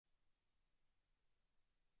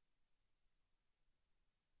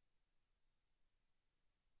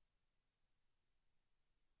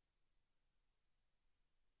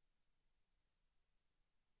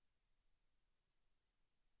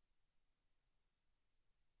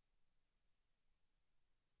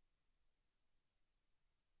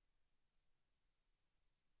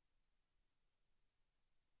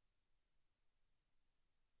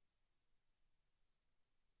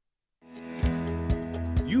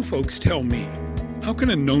You folks tell me, how can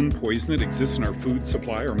a known poison that exists in our food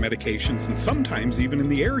supply or medications and sometimes even in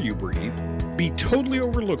the air you breathe be totally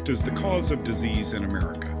overlooked as the cause of disease in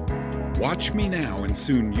America? Watch me now and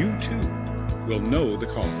soon you too will know the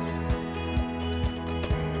cause.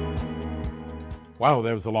 Wow,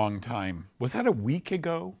 that was a long time. Was that a week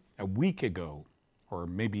ago? A week ago, or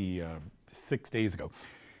maybe 6 days ago.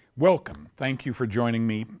 Welcome. Thank you for joining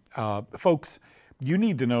me. Folks, you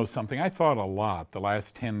need to know something. I thought a lot the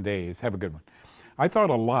last 10 days. Have a good one. I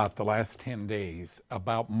thought a lot the last 10 days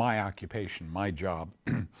about my occupation, my job.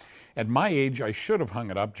 At my age, I should have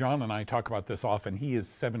hung it up. John and I talk about this often. He is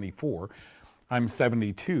 74. I'm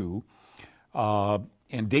 72.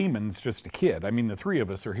 And Damon's just a kid. I mean, the three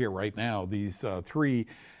of us are here right now. These three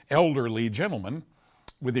elderly gentlemen,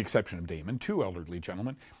 with the exception of Damon, two elderly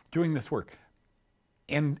gentlemen, doing this work.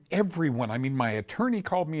 And everyone, I mean, my attorney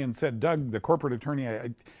called me and said, Doug, the corporate attorney,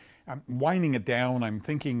 I'm winding it down. I'm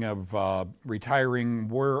thinking of retiring.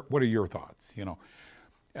 What are your thoughts? You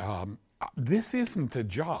know, this isn't a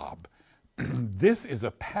job. This is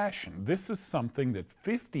a passion. This is something that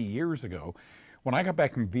 50 years ago, when I got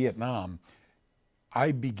back from Vietnam,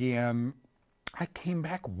 I came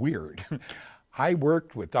back weird. I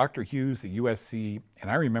worked with Dr. Hughes at USC,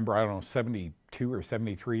 and I remember, I don't know, 72 or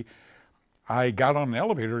 73, I got on an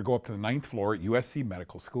elevator to go up to the 9th floor at USC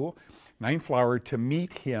Medical School, 9th floor, to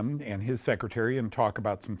meet him and his secretary and talk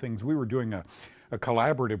about some things. We were doing a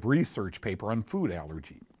collaborative research paper on food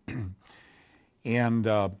allergy. And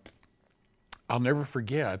I'll never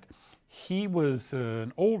forget, he was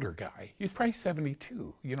an older guy. He was probably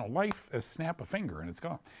 72. You know, life, a snap a finger and it's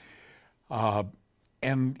gone.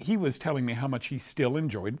 And he was telling me how much he still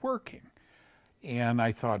enjoyed working. And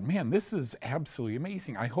I thought, man, this is absolutely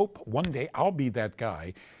amazing. I hope one day I'll be that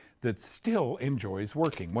guy that still enjoys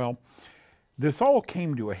working. Well, this all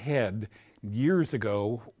came to a head years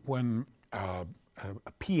ago when a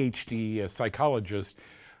PhD, a psychologist,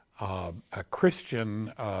 a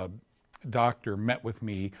Christian doctor met with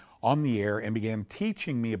me on the air and began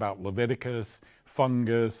teaching me about Leviticus,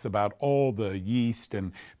 fungus, about all the yeast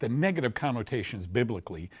and the negative connotations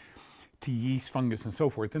biblically to yeast, fungus, and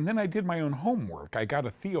so forth. And then I did my own homework. I got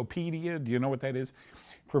a Theopedia, do you know what that is?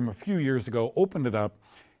 From a few years ago, opened it up,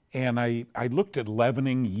 and I looked at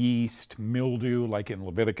leavening, yeast, mildew, like in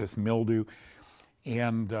Leviticus, mildew,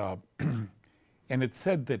 and it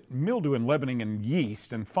said that mildew and leavening and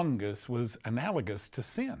yeast and fungus was analogous to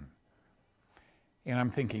sin. And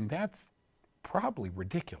I'm thinking, that's probably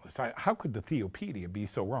ridiculous. How could the Theopedia be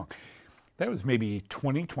so wrong? That was maybe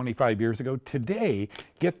 20, 25 years ago. Today,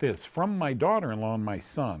 get this, from my daughter-in-law and my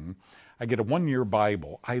son, I get a one-year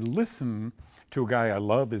Bible. I listen to a guy I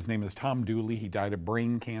love. His name is Tom Dooley. He died of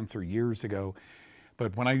brain cancer years ago.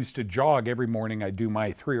 But when I used to jog every morning, I'd do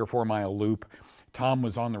my 3 or 4 mile loop. Tom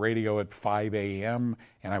was on the radio at 5 a.m.,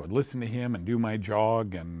 and I would listen to him and do my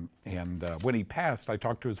jog. And when he passed, I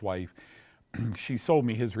talked to his wife. She sold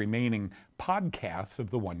me his remaining podcasts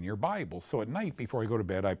of the one-year Bible. So at night, before I go to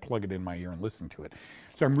bed, I plug it in my ear and listen to it.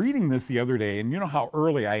 So I'm reading this the other day, and you know how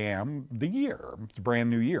early I am, the year. It's a brand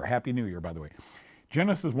new year. Happy New Year, by the way.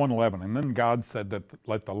 Genesis 1:11, and then God said that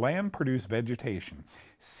let the land produce vegetation,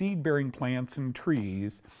 seed-bearing plants and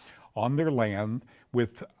trees on their land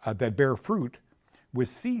with that bear fruit with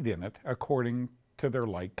seed in it according to their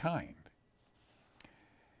like kind.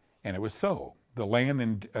 And it was so. The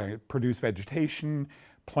land produced vegetation,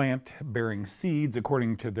 plant bearing seeds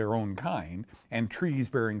according to their own kind, and trees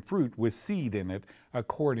bearing fruit with seed in it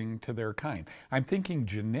according to their kind. I'm thinking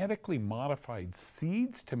genetically modified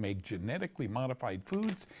seeds to make genetically modified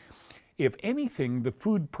foods. If anything, the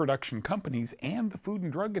food production companies and the Food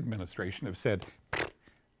and Drug Administration have said,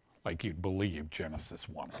 like you'd believe, Genesis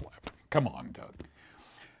 1:11. Come on,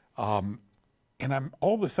 Doug. And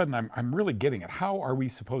all of a sudden, I'm really getting it. How are we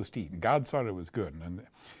supposed to eat? And God thought it was good. And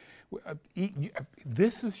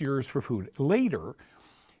this is yours for food. Later,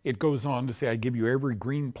 it goes on to say, I give you every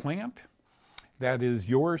green plant that is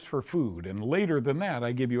yours for food. And later than that,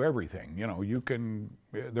 I give you everything. You know,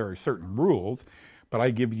 there are certain rules, but I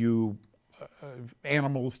give you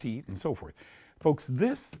animals to eat and so forth. Folks,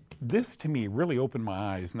 this to me really opened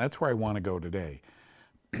my eyes, and that's where I want to go today.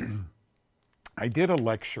 I did a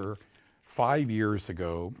lecture 5 years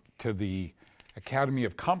ago to the Academy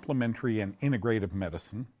of Complementary and Integrative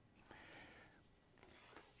Medicine.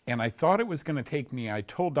 And I thought it was going to take me, I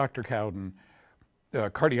told Dr. Cowden, a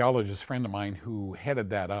cardiologist friend of mine who headed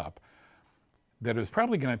that up, that it was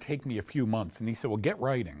probably going to take me a few months. And he said, well, get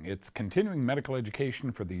writing. It's continuing medical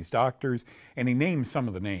education for these doctors. And he named some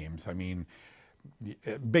of the names. I mean,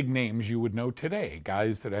 big names you would know today,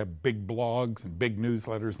 guys that have big blogs and big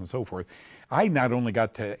newsletters and so forth. I not only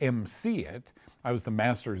got to MC it, I was the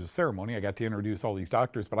master of ceremony, I got to introduce all these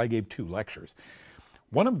doctors, but I gave 2 lectures.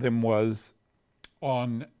 One of them was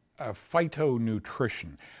on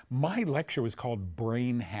phytonutrition. My lecture was called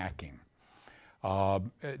Brain Hacking.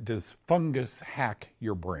 Does fungus hack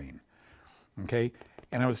your brain? Okay,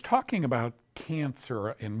 and I was talking about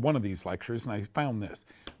cancer in one of these lectures, and I found this.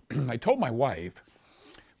 I told my wife,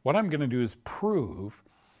 what I'm going to do is prove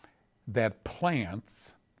that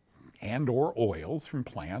plants and or oils from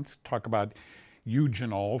plants, talk about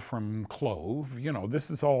eugenol from clove, you know,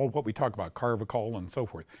 this is all what we talk about, carvacol and so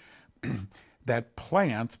forth, that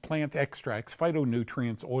plants, plant extracts,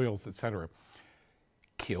 phytonutrients, oils, etc.,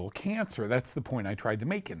 kill cancer. That's the point I tried to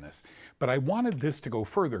make in this. But I wanted this to go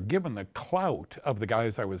further, given the clout of the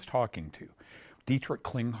guys I was talking to. Dietrich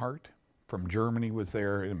Klinghardt from Germany was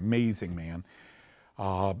there, an amazing man.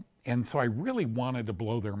 And so I really wanted to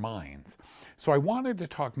blow their minds. So I wanted to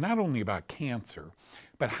talk not only about cancer,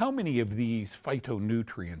 but how many of these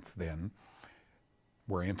phytonutrients then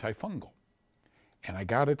were antifungal. And I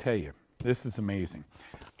got to tell you, this is amazing.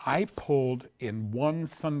 I pulled in one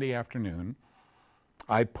Sunday afternoon,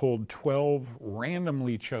 I pulled 12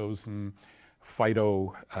 randomly chosen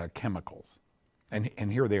phytochemicals.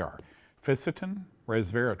 And here they are: ficitin,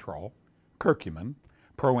 resveratrol, curcumin,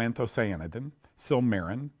 proanthocyanidin,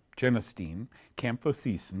 silmarin, genistein,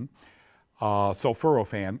 camptothecin,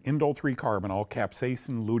 sulforaphane, indole-3-carbinol,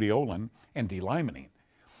 capsaicin, luteolin, and D-limonene.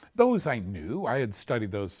 Those I knew. I had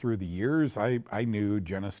studied those through the years. I knew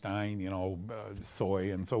genistein, you know,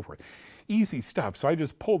 soy and so forth. Easy stuff. So I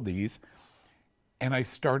just pulled these and I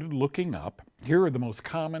started looking up. Here are the most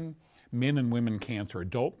common men and women cancer,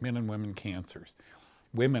 adult men and women cancers.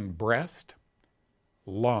 Women breast,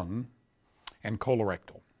 lung, and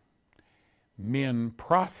colorectal. Men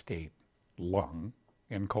prostate, lung,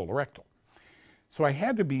 and colorectal. So I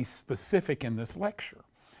had to be specific in this lecture.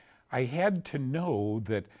 I had to know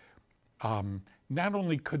that not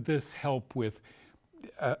only could this help with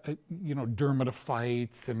you know,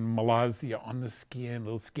 dermatophytes and malassezia on the skin,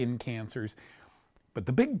 little skin cancers, but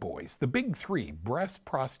the big boys, the big 3, breast,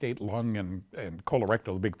 prostate, lung, and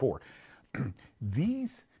colorectal, the big 4,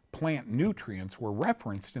 these plant nutrients were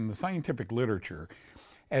referenced in the scientific literature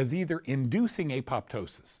as either inducing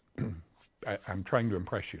apoptosis, I'm trying to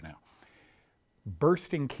impress you now,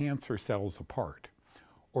 bursting cancer cells apart,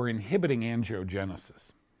 or inhibiting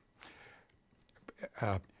angiogenesis.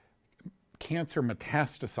 Cancer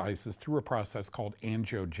metastasizes through a process called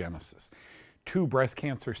angiogenesis. 2 breast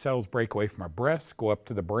cancer cells break away from our breast, go up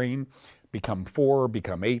to the brain, become 4,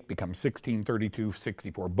 become 8, become 16, 32,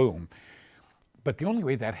 64, boom. But the only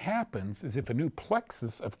way that happens is if a new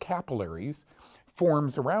plexus of capillaries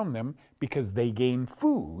forms around them because they gain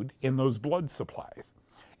food in those blood supplies.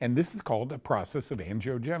 And this is called a process of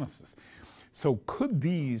angiogenesis. So could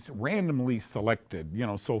these randomly selected, you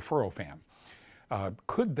know, sulforaphane,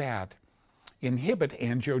 could that inhibit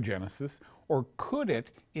angiogenesis, or could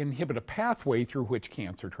it inhibit a pathway through which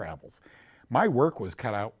cancer travels? My work was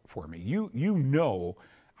cut out for me. You know,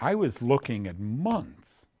 I was looking at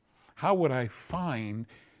months. How would I find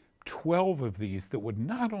 12 of these that would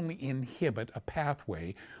not only inhibit a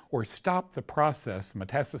pathway or stop the process,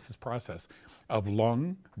 metastasis process, of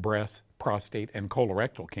lung, breast, prostate, and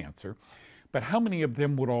colorectal cancer, but how many of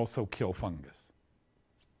them would also kill fungus?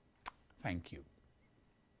 Thank you.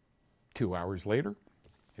 2 hours later,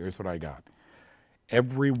 here's what I got.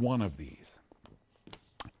 Every one of these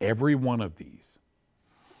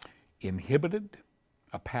inhibited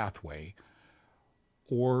a pathway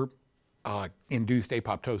or induced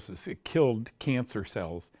apoptosis. It killed cancer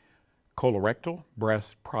cells, colorectal,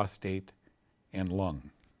 breast, prostate, and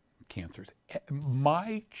lung cancers.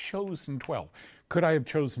 My chosen 12. Could I have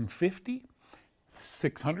chosen 50?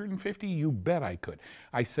 650? You bet I could.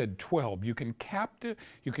 I said 12. You can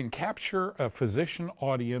capture a physician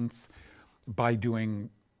audience by doing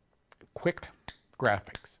quick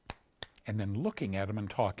graphics and then looking at them and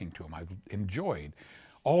talking to them. I've enjoyed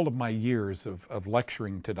all of my years of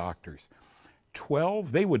lecturing to doctors.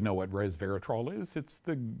 12, they would know what resveratrol is. It's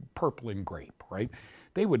the purple in grape, right?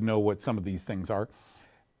 They would know what some of these things are.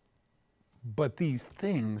 But these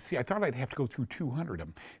things, see, I thought I'd have to go through 200 of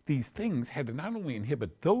them. These things had to not only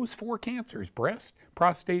inhibit those 4 cancers, breast,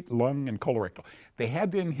 prostate, lung, and colorectal, they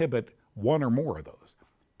had to inhibit 1 or more of those,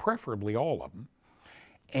 preferably all of them,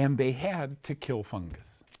 and they had to kill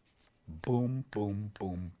fungus. Boom, boom,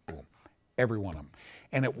 boom, boom. Every one of them.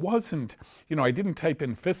 And it wasn't, you know, I didn't type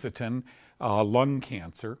in ficitin, lung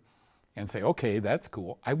cancer, and say, okay, that's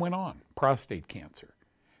cool. I went on, prostate cancer,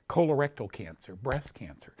 colorectal cancer, breast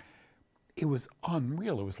cancer. It was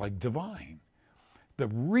unreal. It was like divine. The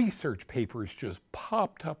research papers just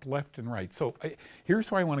popped up left and right. So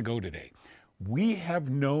here's where I want to go today. We have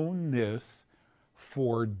known this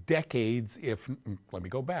for decades, let me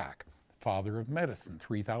go back. Father of medicine,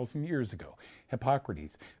 3,000 years ago.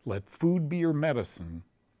 Hippocrates, let food be your medicine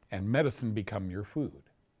and medicine become your food.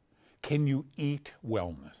 Can you eat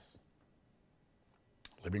wellness?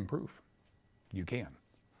 Living proof. You can.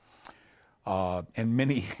 And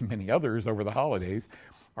many, many others over the holidays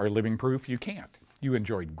are living proof you can't. You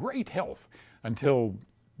enjoyed great health until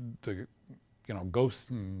the ghosts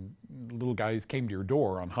and little guys came to your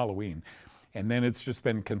door on Halloween. And then it's just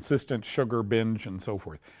been consistent sugar binge and so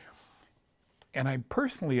forth. And I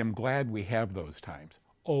personally am glad we have those times.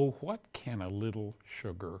 Oh, what can a little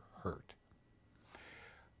sugar hurt?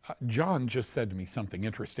 John just said to me something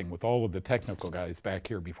interesting with all of the technical guys back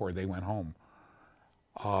here before they went home.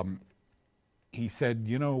 He said,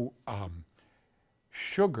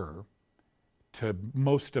 sugar to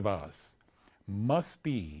most of us must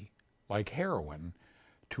be like heroin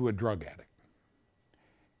to a drug addict.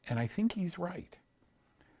 And I think he's right.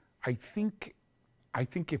 I think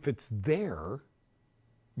if it's there,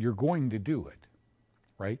 you're going to do it,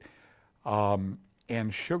 right?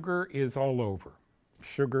 And sugar is all over.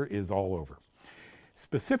 Sugar is all over.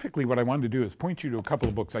 Specifically, what I wanted to do is point you to a couple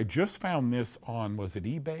of books. I just found this on, was it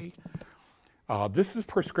eBay? This is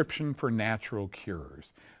Prescription for Natural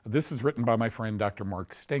Cures. This is written by my friend Dr.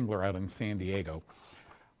 Mark Stengler out in San Diego.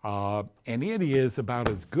 And it is about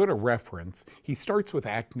as good a reference. He starts with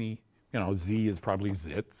acne, Z is probably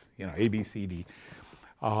zits, A, B, C, D.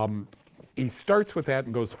 He starts with that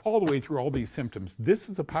and goes all the way through all these symptoms. This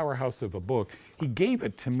is a powerhouse of a book. He gave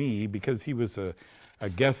it to me because he was a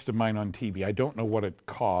guest of mine on TV. I don't know what it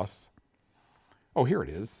costs. Oh, here it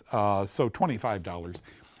is. So $25.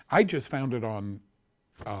 I just found it on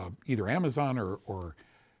either Amazon or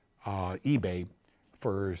eBay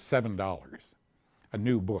for $7. A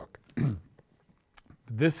new book.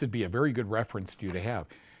 This would be a very good reference to you to have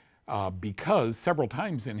because several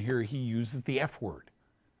times in here he uses the F word,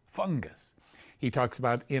 fungus. He talks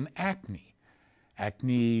about in acne,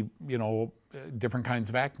 different kinds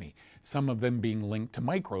of acne, some of them being linked to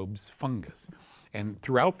microbes, fungus. And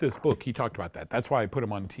throughout this book, he talked about that. That's why I put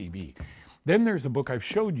him on TV. Then there's a book I've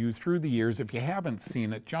showed you through the years. If you haven't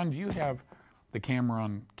seen it, John, do you have the camera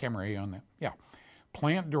A on that? Yeah.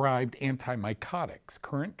 Plant-derived antimycotics,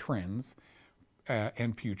 current trends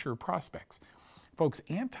and future prospects. Folks,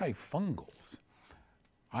 antifungals,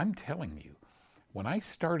 I'm telling you, when I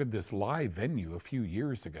started this live venue a few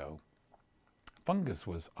years ago, fungus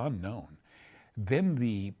was unknown. Then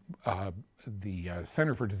the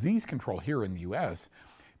Center for Disease Control here in the US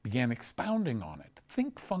began expounding on it.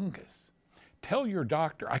 Think fungus. Tell your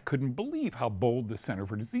doctor. I couldn't believe how bold the Center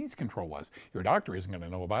for Disease Control was. Your doctor isn't going to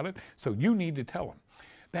know about it, so you need to tell him.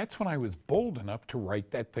 That's when I was bold enough to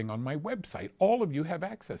write that thing on my website. All of you have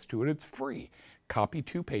access to it. It's free. Copy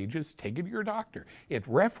 2 pages, take it to your doctor. It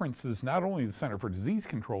references not only the Center for Disease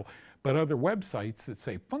Control, but other websites that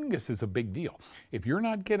say fungus is a big deal. If you're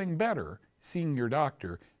not getting better seeing your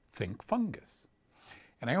doctor, think fungus.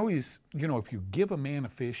 And I always, if you give a man a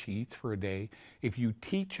fish he eats for a day, if you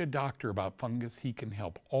teach a doctor about fungus, he can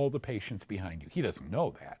help all the patients behind you. He doesn't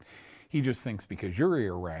know that. He just thinks because your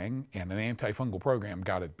ear rang and an antifungal program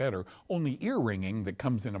got it better, only ear ringing that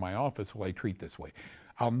comes into my office will I treat this way.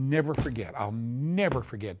 I'll never forget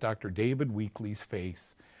Dr. David Weekley's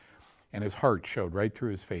face, and his heart showed right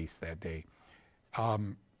through his face that day.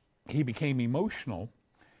 He became emotional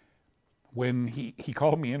when he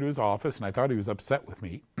called me into his office, and I thought he was upset with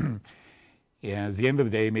me. It was the end of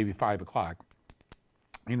the day, maybe 5 o'clock.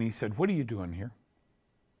 And he said, "What are you doing here?"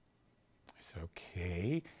 I said,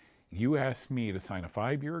 "Okay, you asked me to sign a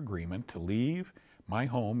 5-year agreement to leave my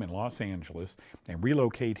home in Los Angeles and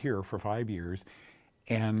relocate here for 5 years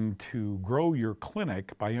and to grow your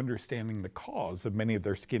clinic by understanding the cause of many of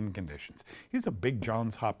their skin conditions." He's a big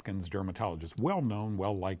Johns Hopkins dermatologist, well-known,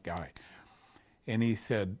 well-liked guy. And he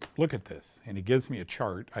said, "Look at this." And he gives me a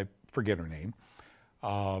chart. I forget her name.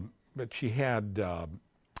 But she had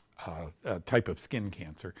a type of skin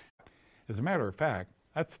cancer. As a matter of fact,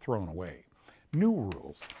 that's thrown away. New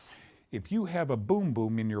rules. If you have a boom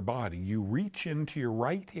boom in your body, you reach into your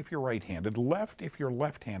right if you're right-handed, left if you're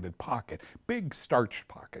left-handed pocket, big starched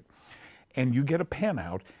pocket, and you get a pen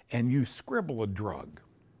out and you scribble a drug.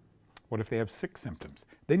 What if they have 6 symptoms?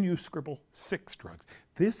 Then you scribble 6 drugs.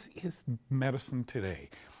 This is medicine today.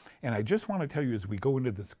 And I just want to tell you, as we go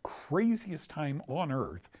into this craziest time on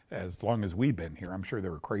earth, as long as we've been here, I'm sure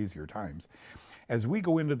there were crazier times, as we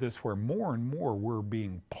go into this where more and more we're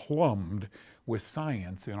being plumbed with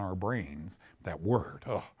science in our brains, that word,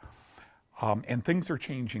 and things are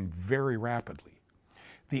changing very rapidly.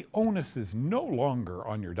 The onus is no longer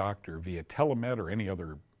on your doctor via telemed or any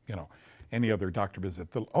other doctor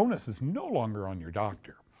visit. The onus is no longer on your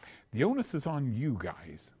doctor. The onus is on you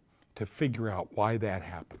guys to figure out why that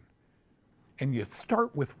happened. And you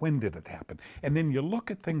start with when did it happen? And then you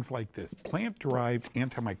look at things like this, plant-derived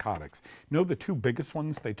antimycotics. You know the two biggest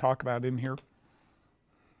ones they talk about in here?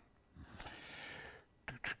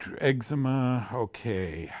 Eczema,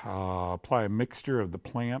 okay. Apply a mixture of the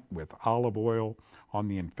plant with olive oil on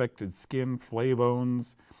the infected skin,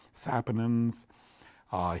 flavones, saponins.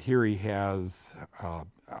 Here he has, I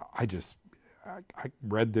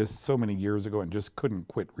read this so many years ago and just couldn't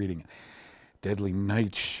quit reading it. Deadly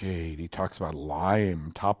nightshade. He talks about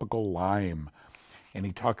lime, topical lime. And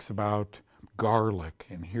he talks about garlic.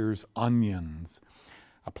 And here's onions.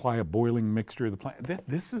 Apply a boiling mixture of the plant.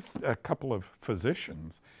 This is a couple of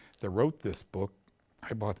physicians that wrote this book.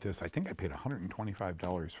 I bought this. I think I paid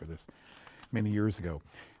 $125 for this many years ago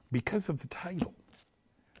because of the title.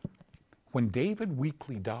 When David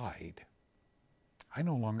Weekley died, I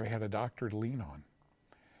no longer had a doctor to lean on.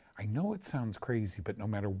 I know it sounds crazy, but no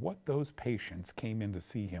matter what those patients came in to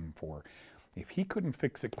see him for, if he couldn't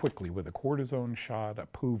fix it quickly with a cortisone shot, a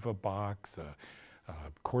Puva box, a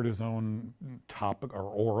cortisone topic or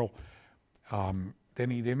oral, then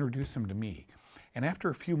he'd introduce him to me. And after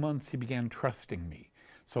a few months, he began trusting me.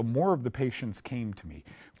 So more of the patients came to me.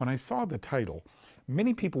 When I saw the title,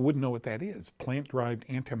 many people wouldn't know what that is. Plant-derived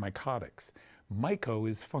antimycotics. Myco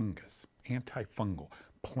is fungus, antifungal.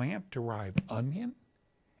 Plant-derived onion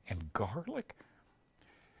and garlic?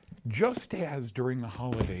 Just as during the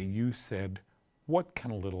holiday you said, what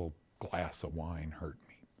can a little glass of wine hurt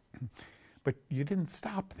me? But you didn't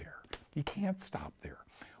stop there. You can't stop there.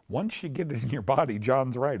 Once you get it in your body,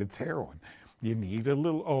 John's right, it's heroin. You need a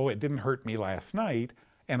little, oh, it didn't hurt me last night,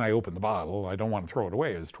 and I opened the bottle. I don't want to throw it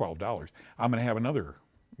away. It was $12. I'm going to have another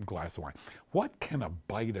glass of wine. What can a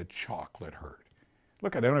bite of chocolate hurt?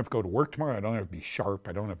 Look, I don't have to go to work tomorrow. I don't have to be sharp.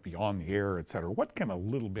 I don't have to be on the air, etc. What can a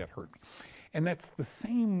little bit hurt me? And that's the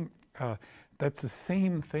same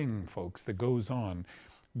thing, folks, that goes on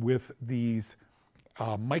with these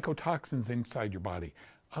mycotoxins inside your body.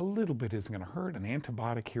 A little bit isn't going to hurt. An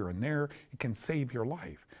antibiotic here and there, it can save your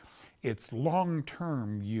life. It's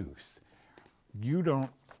long-term use. You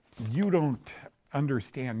don't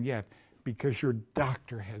understand yet because your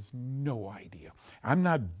doctor has no idea. I'm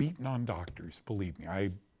not beating on doctors, believe me.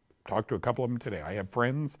 I talked to a couple of them today. I have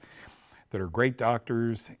friends that are great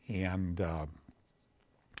doctors, and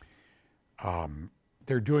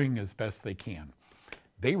they're doing as best they can.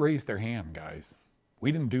 They raised their hand, guys.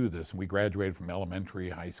 We didn't do this. We graduated from elementary,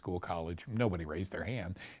 high school, college. Nobody raised their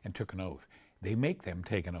hand and took an oath. They make them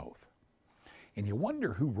take an oath. And you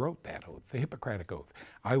wonder who wrote that oath, the Hippocratic Oath.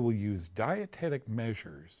 I will use dietetic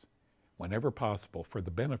measures whenever possible for the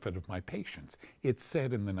benefit of my patients. It's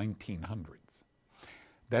said in the 1900s.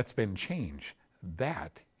 That's been changed.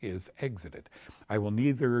 That is exited. I will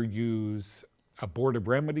neither use abortive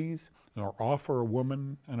remedies nor offer a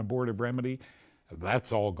woman an abortive remedy.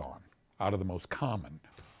 That's all gone, out of the most common.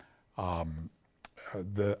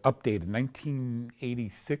 The updated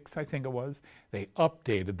 1986, I think it was, they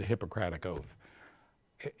updated the Hippocratic Oath.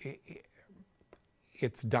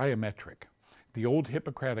 It's diametric. The old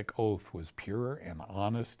Hippocratic Oath was pure and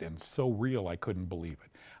honest and so real I couldn't believe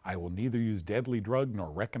it. I will neither use deadly drug nor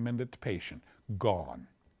recommend it to patient. Gone.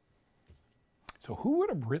 So who would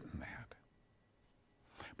have written that?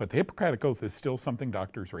 But the Hippocratic Oath is still something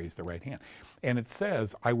doctors raise their right hand. And it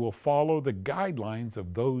says, I will follow the guidelines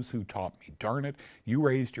of those who taught me. Darn it, you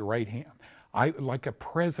raised your right hand. Like a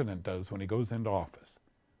president does when he goes into office.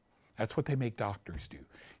 That's what they make doctors do.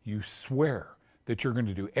 You swear that you're going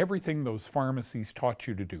to do everything those pharmacies taught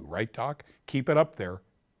you to do. Right, Doc? Keep it up there.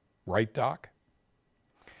 Right, Doc?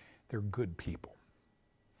 They're good people.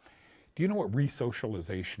 Do you know what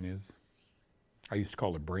resocialization is? I used to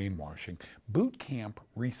call it brainwashing. Boot camp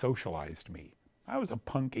resocialized me. I was a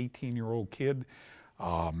punk 18-year-old kid,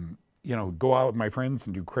 go out with my friends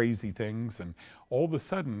and do crazy things. And all of a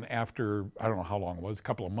sudden, after, I don't know how long it was, a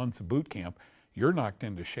couple of months of boot camp, you're knocked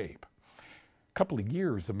into shape. A couple of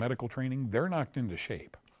years of medical training, they're knocked into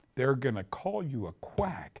shape. They're going to call you a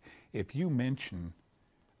quack if you mention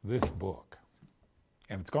this book.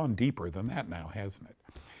 And it's gone deeper than that now, hasn't it?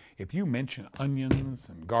 If you mention onions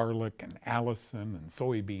and garlic and Allicin and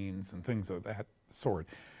soybeans and things of that sort,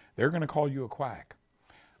 they're going to call you a quack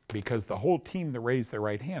because the whole team that raised their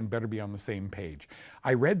right hand better be on the same page.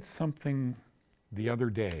 I read something the other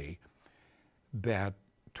day that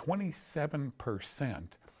 27%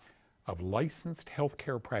 of licensed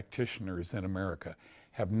healthcare practitioners in America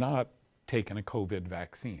have not taken a COVID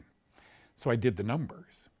vaccine. So I did the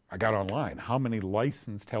numbers. I got online. How many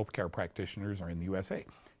licensed healthcare practitioners are in the USA?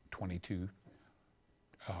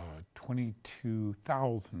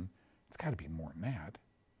 22,000. It's got to be more than that.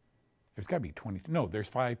 There's got to be 20. No, there's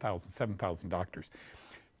 5,000, 7,000 doctors.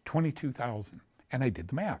 22,000. And I did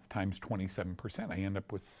the math times 27%. I end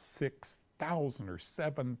up with 6,000 or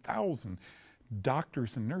 7,000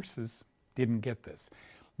 doctors and nurses didn't get this.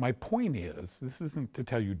 My point is, this isn't to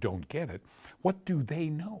tell you don't get it. What do they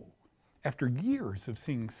know? After years of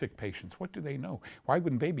seeing sick patients, what do they know? Why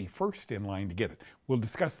wouldn't they be first in line to get it? We'll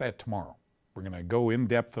discuss that tomorrow. We're going to go in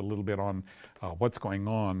depth a little bit on what's going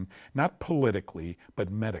on, not politically,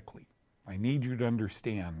 but medically. I need you to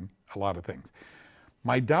understand a lot of things.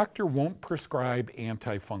 My doctor won't prescribe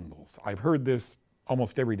antifungals. I've heard this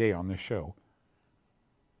almost every day on this show.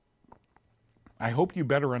 I hope you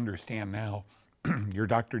better understand now your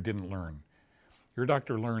doctor didn't learn. Your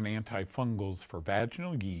doctor learned antifungals for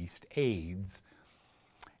vaginal yeast, AIDS,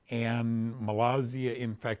 and malaria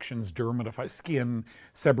infections, skin,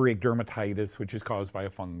 seborrheic dermatitis, which is caused by a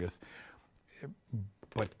fungus.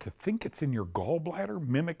 But to think it's in your gallbladder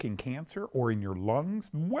mimicking cancer, or in your lungs,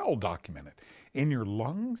 well documented. In your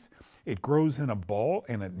lungs, it grows in a ball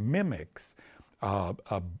and it mimics a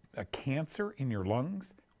cancer in your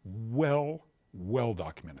lungs, well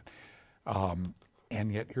documented.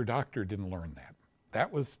 And yet your doctor didn't learn that.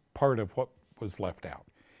 That was part of what was left out.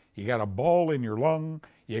 You got a ball in your lung,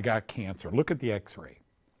 you got cancer. Look at the x-ray,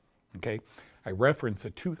 okay? I reference a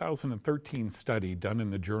 2013 study done in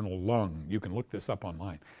the journal Lung. You can look this up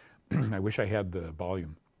online. I wish I had the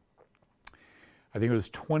volume. I think it was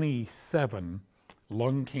 27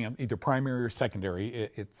 lung cancer, either primary or secondary.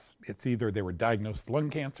 It's either they were diagnosed with lung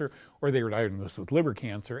cancer or they were diagnosed with liver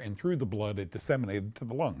cancer, and through the blood it disseminated to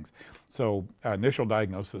the lungs. So initial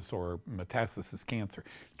diagnosis or metastasis cancer.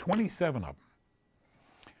 27 of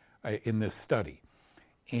them in this study.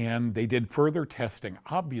 And they did further testing.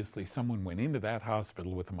 Obviously, someone went into that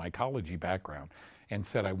hospital with a mycology background and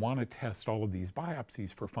said, I want to test all of these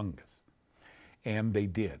biopsies for fungus. And they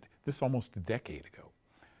did. This almost a decade ago.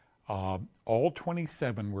 All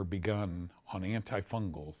 27 were begun on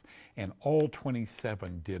antifungals, and all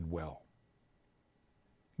 27 did well.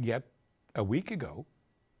 Yet, a week ago,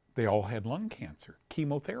 they all had lung cancer,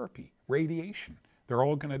 chemotherapy, radiation. They're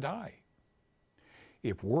all going to die.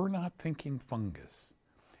 If we're not thinking fungus,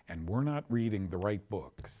 and we're not reading the right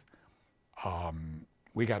books,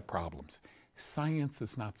 we got problems. Science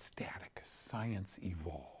is not static. Science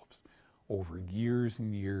evolves over years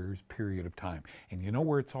and years, period of time. And you know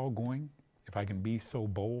where it's all going? If I can be so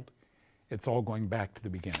bold, it's all going back to the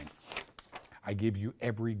beginning. I give you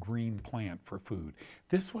every green plant for food.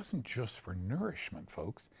 This wasn't just for nourishment,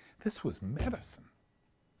 folks. This was medicine.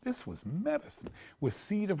 This was medicine with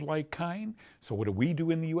seed of like kind. So what do we do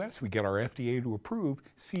in the U.S.? We get our FDA to approve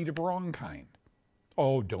seed of wrong kind.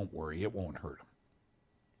 Oh, don't worry, it won't hurt them.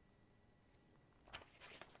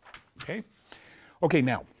 Okay? Okay,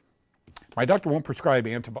 now, my doctor won't prescribe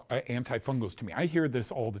antifungals to me. I hear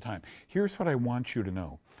this all the time. Here's what I want you to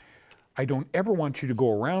know. I don't ever want you to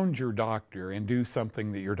go around your doctor and do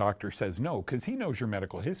something that your doctor says no, because he knows your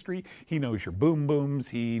medical history, he knows your boom booms,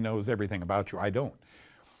 he knows everything about you. I don't.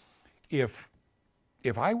 If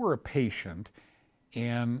I were a patient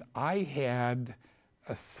and I had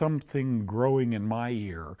something growing in my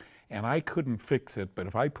ear and I couldn't fix it, but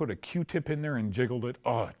if I put a Q-tip in there and jiggled it,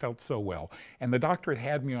 oh, it felt so well. And the doctor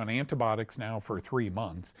had me on antibiotics now for 3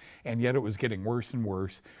 months, and yet it was getting worse and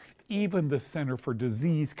worse. Even the Center for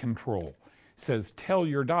Disease Control says, tell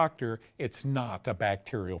your doctor it's not a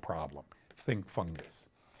bacterial problem. Think fungus.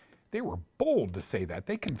 They were bold to say that.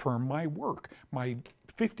 They confirmed my work, my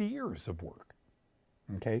 50 years of work.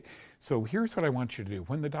 Okay, so here's what I want you to do.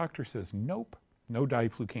 When the doctor says, nope, no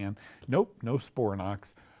diflucan, nope, no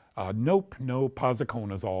Sporanox, nope, no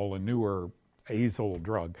posaconazole, a newer azole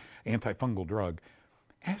drug, antifungal drug,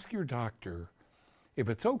 ask your doctor if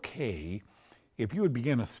it's okay if you would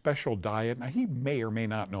begin a special diet. Now, he may or may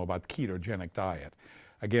not know about the ketogenic diet.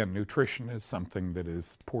 Again, nutrition is something that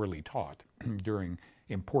is poorly taught during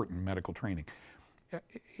important medical training.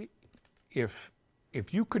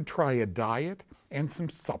 If you could try a diet and some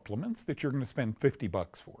supplements that you're going to spend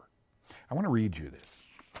 $50 for. I want to read you this.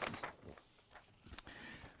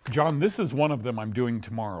 John, this is one of them I'm doing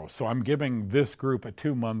tomorrow. So I'm giving this group a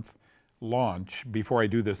 2-month launch before I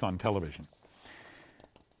do this on television.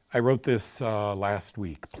 I wrote this last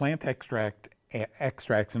week. Plant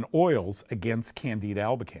extracts and oils against Candida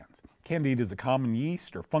albicans. Candida is a common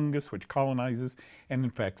yeast or fungus which colonizes and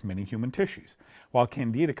infects many human tissues. While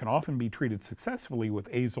Candida can often be treated successfully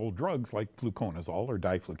with azole drugs like fluconazole or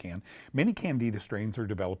diflucan, many Candida strains are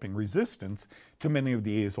developing resistance to many of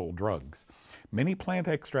the azole drugs. Many plant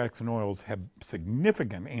extracts and oils have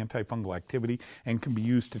significant antifungal activity and can be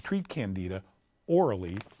used to treat Candida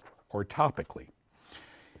orally or topically.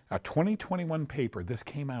 A 2021 paper, this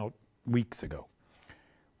came out weeks ago,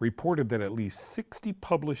 reported that at least 60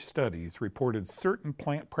 published studies reported certain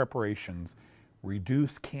plant preparations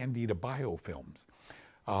reduce Candida biofilms.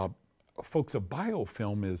 Folks, a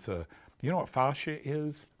biofilm is, you know what fascia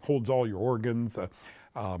is? Holds all your organs.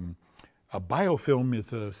 A biofilm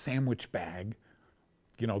is a sandwich bag,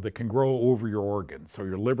 you know, that can grow over your organs. So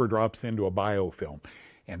your liver drops into a biofilm.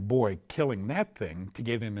 And boy, killing that thing to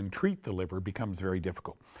get in and treat the liver becomes very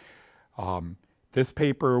difficult. This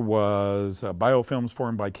paper was Biofilms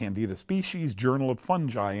Formed by Candida Species, Journal of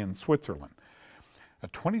Fungi in Switzerland. A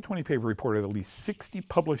 2020 paper reported at least 60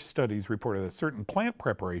 published studies reported that certain plant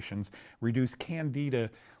preparations reduce Candida,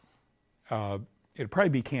 it'd probably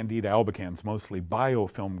be Candida albicans mostly,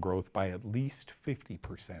 biofilm growth by at least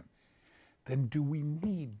 50%. Then do we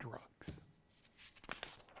need drugs?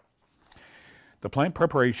 The plant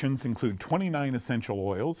preparations include 29 essential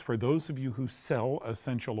oils. For those of you who sell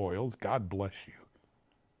essential oils, God bless you.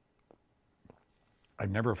 I've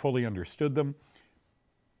never fully understood them,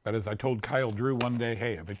 but as I told Kyle Drew one day,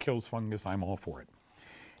 hey, if it kills fungus, I'm all for it.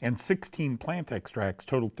 And 16 plant extracts,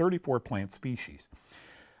 total 34 plant species.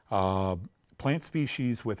 Plant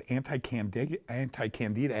species with anti-candida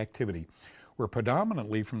activity were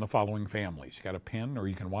predominantly from the following families. You got a pen, or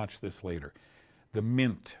you can watch this later. The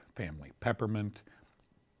mint family, peppermint,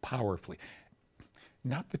 powerfully.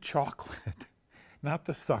 Not the chocolate, not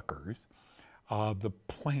the suckers, the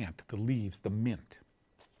plant, the leaves, the mint.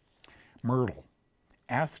 Myrtle,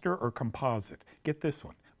 aster or composite. Get this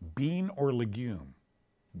one, bean or legume.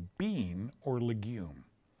 Bean or legume.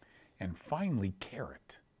 And finally,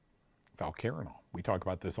 carrot, valcarinol. We talk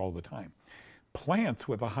about this all the time. Plants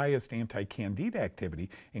with the highest anti-candida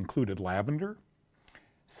activity included lavender,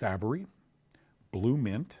 savory, blue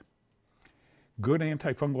mint. Good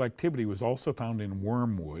antifungal activity was also found in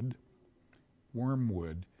wormwood.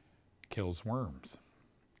 Wormwood kills worms.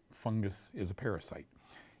 Fungus is a parasite.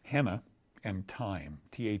 Henna and thyme,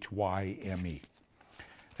 T-H-Y-M-E.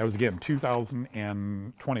 That was, again,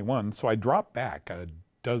 2021, so I dropped back a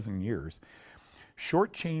dozen years.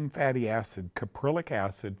 Short-chain fatty acid, caprylic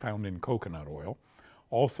acid found in coconut oil,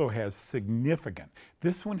 also has significant,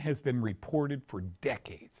 this one has been reported for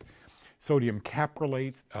decades. Sodium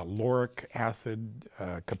caprylate, lauric acid,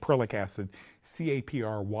 caprylic acid, C-A-P-R-Y-L-I-C.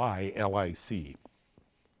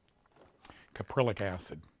 Caprylic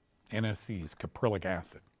acid, NSC's caprylic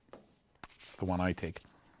acid. It's the one I take.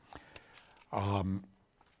 A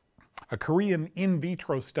Korean in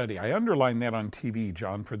vitro study. I underlined that on TV,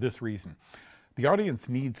 John, for this reason. The audience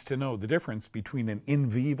needs to know the difference between an in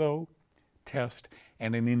vivo test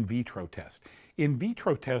and an in vitro test. In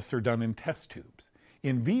vitro tests are done in test tubes.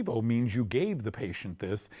 In vivo means you gave the patient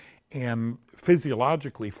this and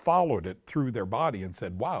physiologically followed it through their body and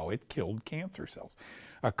said, wow, it killed cancer cells.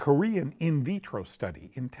 A Korean in vitro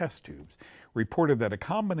study in test tubes reported that a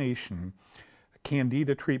combination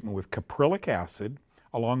Candida treatment with caprylic acid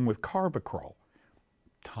along with carvacrol,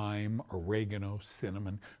 thyme, oregano,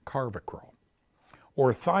 cinnamon, carvacrol,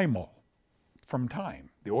 or thymol from thyme,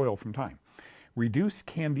 the oil from thyme, reduced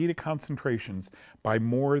Candida concentrations by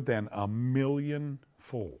more than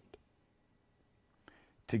 1,000,000-fold.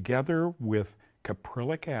 Together with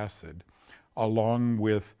caprylic acid, along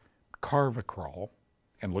with carvacrol,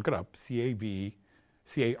 and look it up, C-A-R-V-A-C-R-O-L,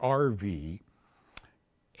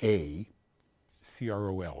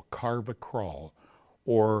 carvacrol,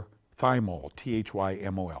 or thymol,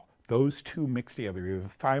 T-H-Y-M-O-L. Those two mixed together, either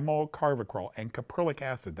thymol, carvacrol, and caprylic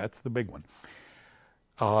acid, that's the big one,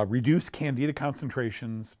 reduce Candida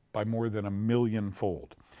concentrations by more than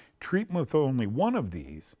 1,000,000-fold. Treatment with only one of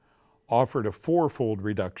these offered a 4-fold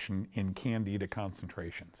reduction in Candida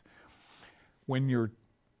concentrations. When you're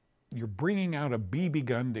bringing out a BB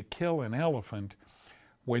gun to kill an elephant,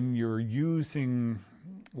 when you're using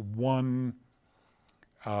one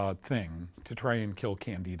thing to try and kill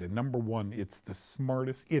Candida, number one, it's the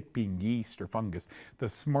smartest, it being yeast or fungus, the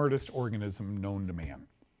smartest organism known to man.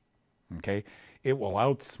 Okay, it will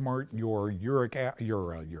outsmart your uric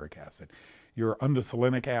acid, your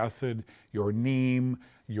undesolinic acid, your neem,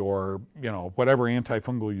 your whatever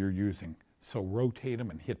antifungal you're using. So rotate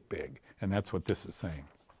them and hit big, and that's what this is saying.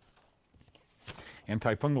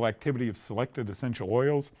 Antifungal activity of selected essential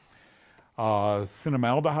oils,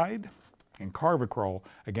 cinnamaldehyde And carvacrol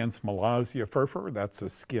against Malassezia furfur, that's a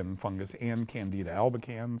skin fungus, and Candida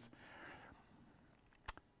albicans.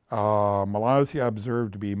 Malassezia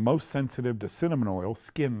observed to be most sensitive to cinnamon oil,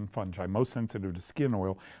 skin fungi, most sensitive to skin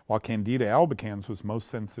oil, while Candida albicans was most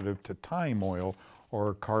sensitive to thyme oil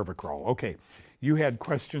or carvacrol. Okay, you had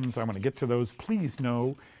questions. I'm going to get to those. Please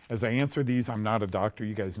know, as I answer these, I'm not a doctor.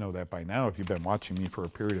 You guys know that by now if you've been watching me for a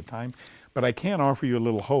period of time. But I can offer you a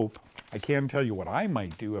little hope. I can tell you what I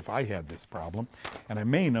might do if I had this problem, and I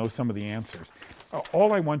may know some of the answers.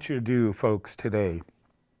 All I want you to do, folks, today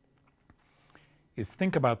is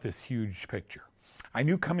think about this huge picture. I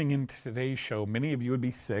knew coming into today's show, many of you would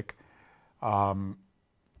be sick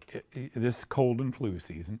this cold and flu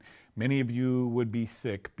season. Many of you would be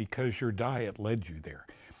sick because your diet led you there.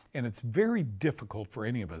 And it's very difficult for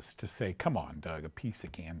any of us to say, come on, Doug, a piece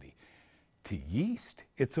of candy. To yeast,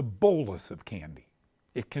 it's a bolus of candy.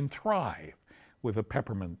 It can thrive with a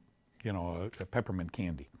peppermint, a peppermint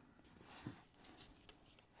candy.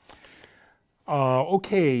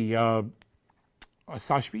 Sashvi,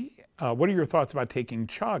 what are your thoughts about taking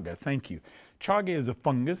chaga? Thank you. Chaga is a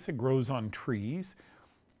fungus. It grows on trees.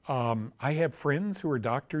 I have friends who are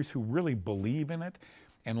doctors who really believe in it.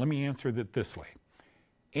 And let me answer that this way.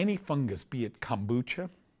 Any fungus, be it kombucha,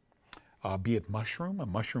 be it mushroom, a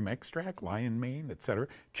mushroom extract, lion mane, etc.,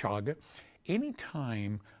 chaga,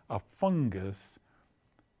 anytime a fungus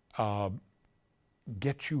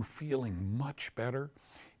gets you feeling much better,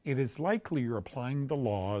 it is likely you're applying the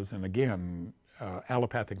laws, and again,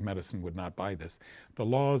 allopathic medicine would not buy this, the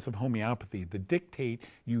laws of homeopathy that dictate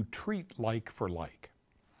you treat like for like.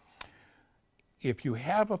 If you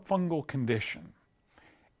have a fungal condition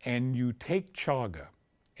and you take chaga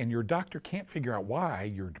and your doctor can't figure out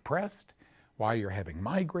why you're depressed, why you're having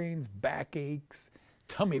migraines, backaches,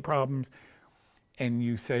 tummy problems, and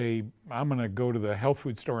you say, I'm going to go to the health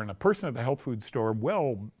food store, and a person at the health food store,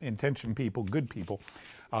 well-intentioned people, good people,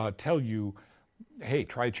 tell you, hey,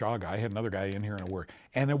 try chaga. I had another guy in here and it worked.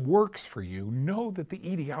 And it works for you. Know that the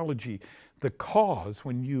etiology, the cause,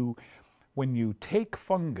 when you take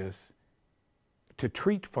fungus to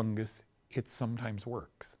treat fungus, it sometimes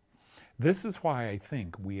works. This is why I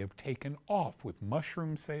think we have taken off with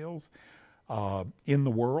mushroom sales in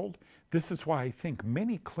the world. This is why I think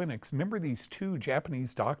many clinics, remember these two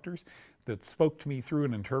Japanese doctors that spoke to me through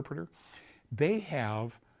an interpreter? They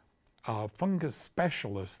have fungus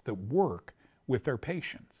specialists that work with their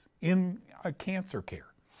patients in cancer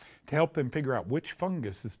care to help them figure out which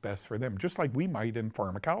fungus is best for them, just like we might in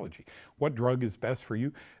pharmacology. What drug is best for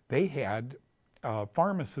you? They had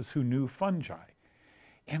pharmacists who knew fungi.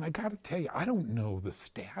 And I got to tell you, I don't know the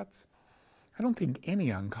stats. I don't think any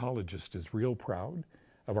oncologist is real proud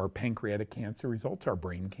of our pancreatic cancer results, our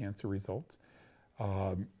brain cancer results.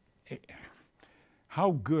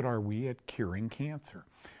 How good are we at curing cancer?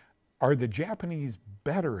 Are the Japanese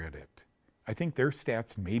better at it? I think their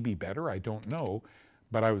stats may be better, I don't know,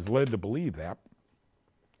 but I was led to believe that.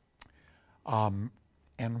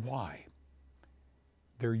 And why?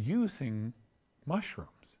 They're using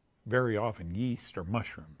mushrooms, very often yeast or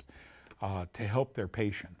mushrooms, to help their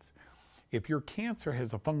patients. If your cancer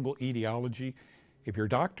has a fungal etiology, if your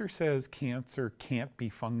doctor says cancer can't be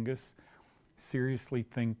fungus, seriously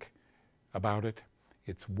think about it.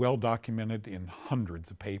 It's well documented in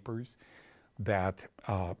hundreds of papers that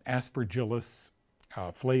Aspergillus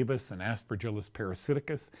flavus and Aspergillus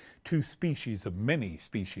parasiticus, two species of many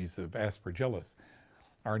species of Aspergillus,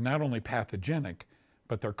 are not only pathogenic,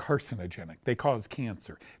 but they're carcinogenic. They cause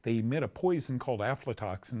cancer. They emit a poison called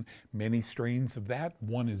aflatoxin. Many strains of that.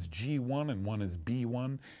 One is G1 and one is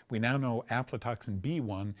B1. We now know aflatoxin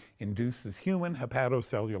B1 induces human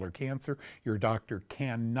hepatocellular cancer. Your doctor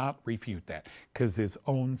cannot refute that because his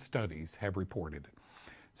own studies have reported it.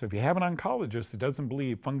 So if you have an oncologist that doesn't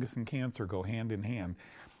believe fungus and cancer go hand in hand,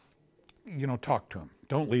 talk to him.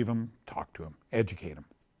 Don't leave him. Talk to him. Educate him.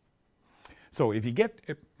 So if you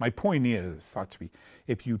my point is, Satsvi,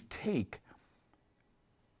 if you take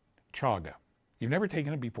chaga, you've never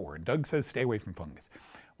taken it before, and Doug says stay away from fungus.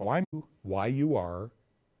 Well, I'm YURVU,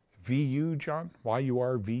 John,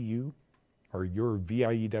 YURVU, or your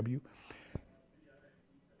VIEW.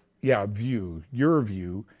 Yeah, your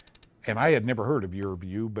view, and I had never heard of your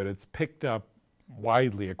view, but it's picked up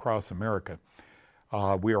widely across America.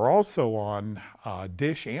 We are also on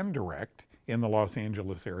Dish and Direct in the Los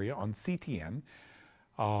Angeles area on CTN,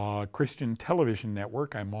 Christian Television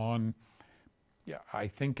Network. I'm on, I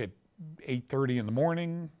think at 8:30 in the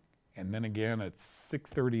morning, and then again at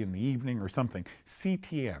 6:30 in the evening or something.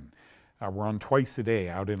 CTN. We're on twice a day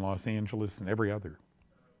out in Los Angeles and every other.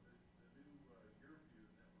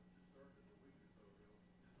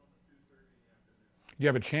 you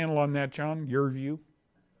have a channel on that, John? Your View?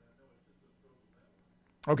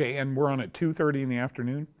 Okay, and we're on at 2:30 in the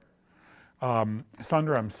afternoon.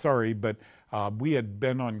 Sandra, I'm sorry, but we had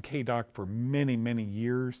been on KDOC for many, many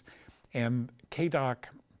years, and KDOC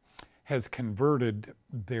has converted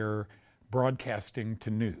their broadcasting to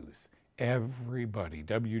news. Everybody,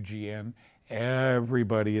 WGN,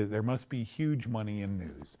 everybody, there must be huge money in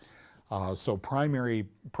news. So primary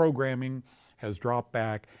programming has dropped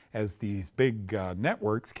back as these big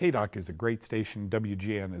networks, KDOC is a great station,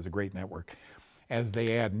 WGN is a great network, as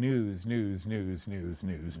they add news.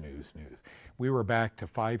 We were back to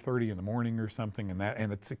 5:30 in the morning or something,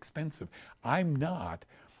 and it's expensive. I'm not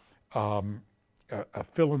a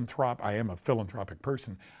philanthropic, I am a philanthropic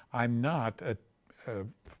person. I'm not a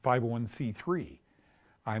 501c3.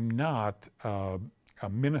 I'm not a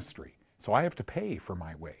ministry. So I have to pay for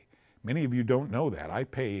my way. Many of you don't know that. I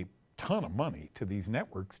pay a ton of money to these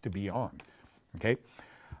networks to be on, okay?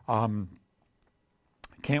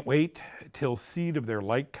 Can't wait till seed of their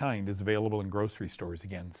like kind is available in grocery stores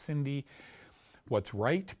again. Cindy, what's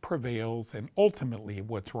right prevails and ultimately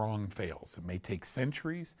what's wrong fails. It may take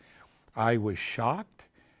centuries. I was shocked,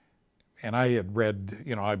 and I had read,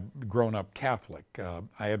 you know, I've grown up Catholic.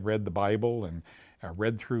 I had read the Bible and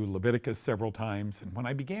read through Leviticus several times, and when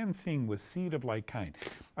I began seeing with seed of like kind,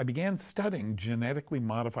 I began studying genetically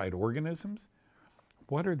modified organisms.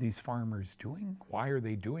 What are these farmers doing? Why are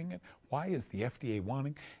they doing it? Why is the FDA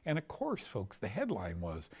wanting? And of course, folks, the headline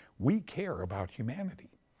was, "We care about humanity."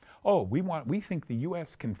 Oh, we think the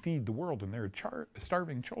U.S. can feed the world and there are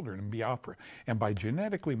starving children in Biafra. And by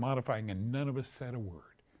genetically modifying, and none of us said a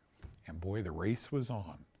word. And boy, the race was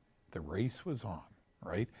on. The race was on,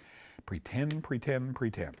 right? Pretend.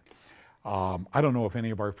 I don't know if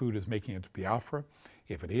any of our food is making it to Biafra.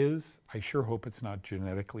 If it is, I sure hope it's not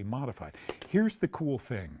genetically modified. Here's the cool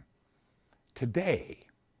thing. Today,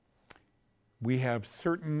 we have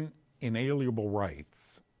certain inalienable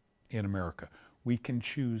rights in America. We can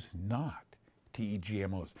choose not to eat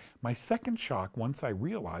GMOs. My second shock, once I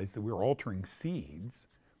realized that we were altering seeds,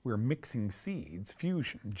 we were mixing seeds,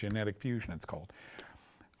 fusion, genetic fusion it's called.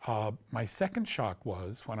 My second shock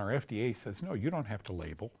was when our FDA says, no, you don't have to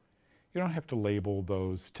label. You don't have to label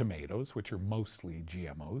those tomatoes, which are mostly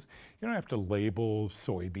GMOs. You don't have to label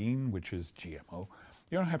soybean, which is GMO.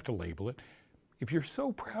 You don't have to label it. If you're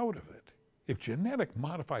so proud of it, if genetic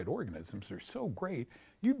modified organisms are so great,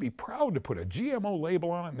 you'd be proud to put a GMO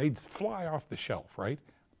label on it and they'd fly off the shelf, right?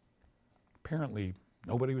 Apparently,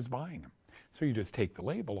 nobody was buying them. So you just take the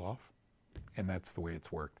label off, and that's the way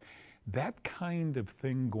it's worked. That kind of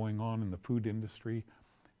thing going on in the food industry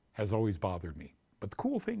has always bothered me. But the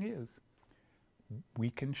cool thing is,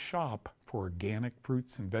 we can shop for organic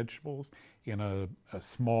fruits and vegetables in a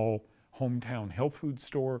small hometown health food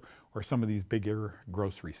store or some of these bigger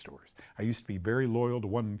grocery stores. I used to be very loyal to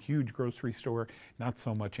one huge grocery store, not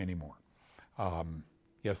so much anymore.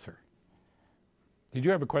 Yes, sir. Did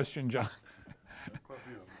you have a question, John? Quite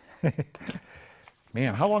a few.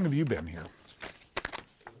 Man, how long have you been here?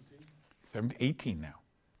 18 now.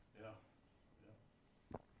 Yeah.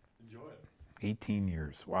 Enjoy it. 18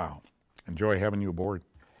 years. Wow. Enjoy having you aboard.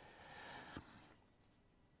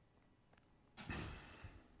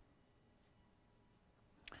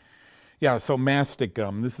 Yeah, so mastic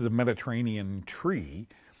gum, this is a Mediterranean tree,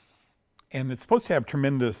 and it's supposed to have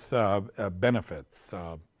tremendous benefits.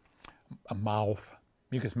 Mouth,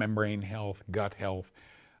 mucous membrane health, gut health,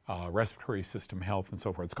 respiratory system health, and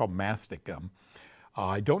so forth. It's called mastic gum.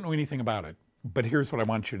 I don't know anything about it, but here's what I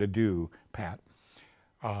want you to do, Pat,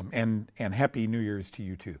 and Happy New Year's to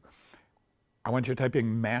you too. I want you to type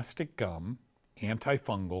in mastic gum,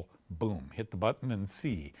 antifungal, boom, hit the button and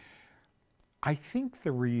see. I think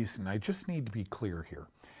the reason, I just need to be clear here,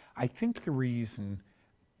 I think the reason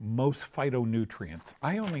most phytonutrients,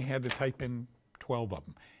 I only had to type in 12 of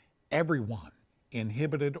them, every one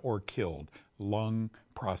inhibited or killed lung,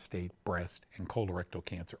 prostate, breast, and colorectal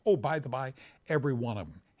cancer. Oh, by the by, every one of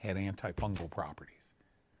them had antifungal properties.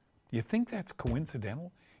 You think that's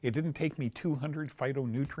coincidental? It didn't take me 200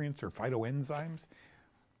 phytonutrients or phytoenzymes?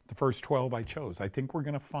 The first 12 I chose. I think we're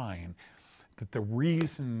going to find that the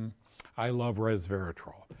reason I love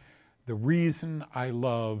resveratrol, the reason I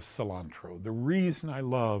love cilantro, the reason I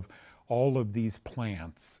love all of these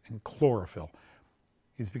plants and chlorophyll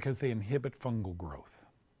is because they inhibit fungal growth.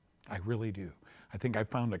 I really do. I think I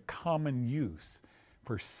found a common use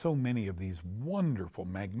for so many of these wonderful,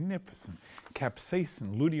 magnificent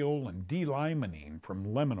capsaicin, luteolin, and D-limonene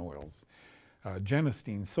from lemon oils,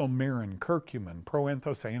 genistein, silmarin, curcumin,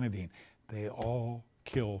 proanthocyanidine. They all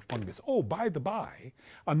kill fungus. Oh, by the by,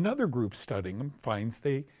 another group studying them finds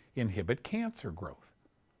they inhibit cancer growth.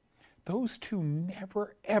 Those two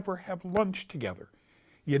never, ever have lunch together.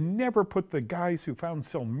 You never put the guys who found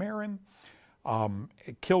Silmarin,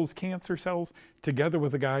 it kills cancer cells, together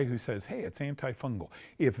with a guy who says, hey, it's antifungal.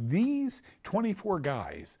 If these 24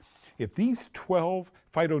 guys, if these 12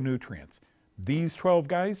 phytonutrients, these 12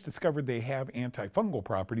 guys discovered they have antifungal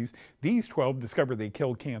properties, these 12 discovered they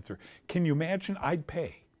kill cancer. Can you imagine? I'd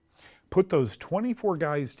pay. Put those 24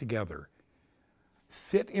 guys together,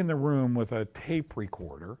 sit in the room with a tape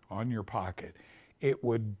recorder on your pocket. It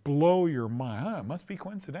would blow your mind. It must be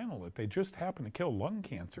coincidental that they just happen to kill lung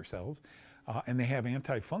cancer cells and they have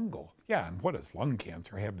antifungal. Yeah, and what does lung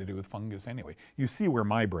cancer have to do with fungus anyway? You see where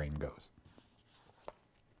my brain goes.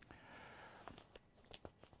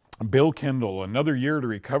 Bill Kendall, another year to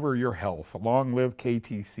recover your health. Long live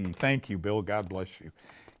KTC. Thank you, Bill. God bless you.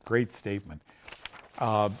 Great statement.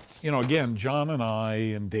 Again, John and I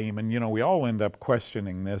and Damon, we all end up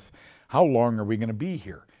questioning this. How long are we going to be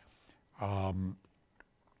here? I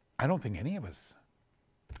don't think any of us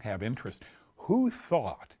have interest. Who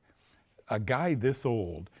thought a guy this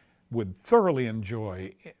old would thoroughly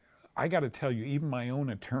enjoy? I got to tell you, even my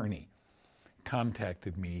own attorney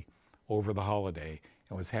contacted me over the holiday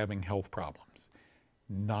and was having health problems.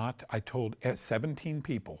 I told 17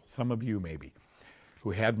 people, some of you maybe,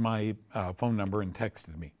 who had my phone number and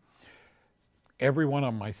texted me. Every one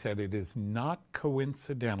of them, I said, it is not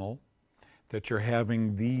coincidental that you're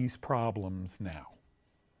having these problems now.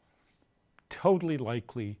 Totally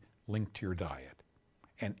likely linked to your diet.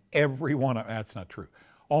 And every one of them, that's not true.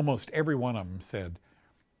 Almost every one of them said,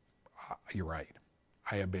 you're right.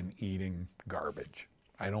 I have been eating garbage.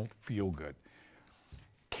 I don't feel good.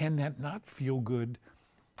 Can that not feel good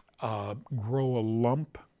grow a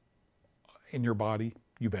lump in your body?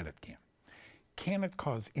 You bet it can. Can it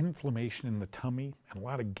cause inflammation in the tummy and a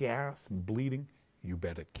lot of gas and bleeding? You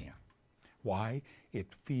bet it can. Why? It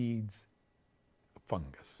feeds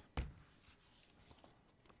fungus.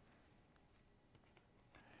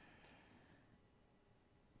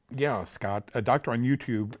 Yeah, Scott, a doctor on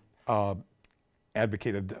YouTube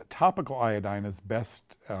advocated topical iodine is best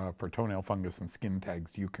for toenail fungus and skin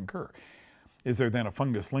tags. Do you concur? Is there then a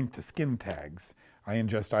fungus linked to skin tags? I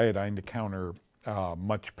ingest iodine to counter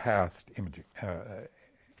much past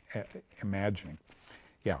imagining.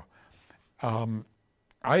 Yeah.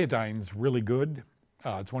 Iodine's really good.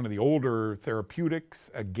 It's one of the older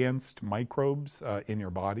therapeutics against microbes in your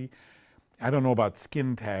body. I don't know about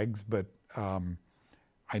skin tags, but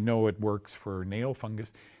I know it works for nail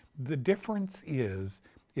fungus. The difference is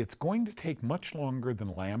it's going to take much longer than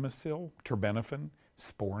Lamisil, terbinafine,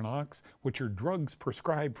 Sporanox, which are drugs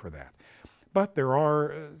prescribed for that. But there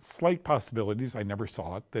are slight possibilities, I never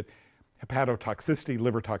saw it, that hepatotoxicity,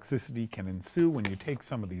 liver toxicity can ensue when you take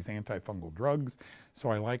some of these antifungal drugs. So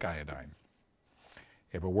I like iodine.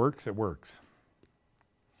 If it works, it works.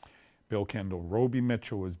 Bill Kendall, Roby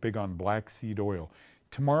Mitchell was big on black seed oil.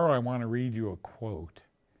 Tomorrow I want to read you a quote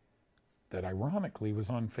that ironically was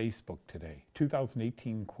on Facebook today,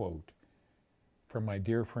 2018 quote from my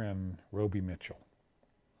dear friend Roby Mitchell.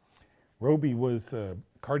 Roby was a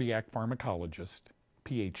cardiac pharmacologist,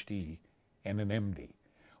 PhD, and an MD.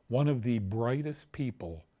 One of the brightest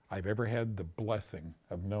people I've ever had the blessing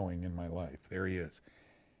of knowing in my life. There he is.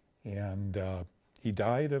 And he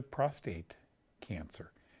died of prostate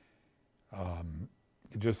cancer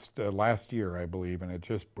just last year, I believe, and it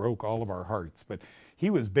just broke all of our hearts. But he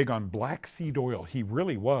was big on black seed oil. He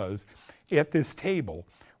really was. At this table,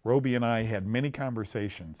 Roby and I had many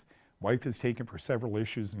conversations. Wife is taken for several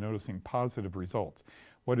issues and noticing positive results.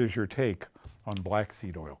 What is your take on black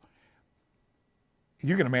seed oil?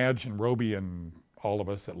 You can imagine Roby and all of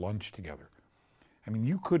us at lunch together. I mean,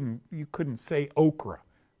 you couldn't say okra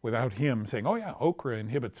without him saying, oh yeah, okra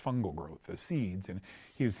inhibits fungal growth, the seeds, and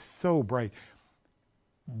he was so bright.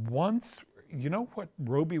 Once, you know what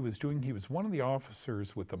Roby was doing? He was one of the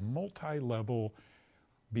officers with a multi-level,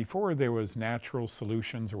 before there was natural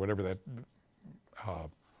solutions or whatever that,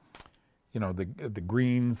 the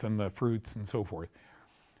greens and the fruits and so forth,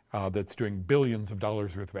 that's doing billions of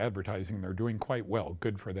dollars worth of advertising. They're doing quite well,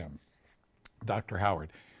 good for them. Dr.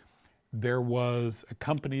 Howard. There was a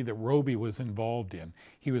company that Roby was involved in.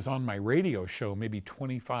 He was on my radio show maybe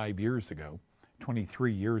 25 years ago,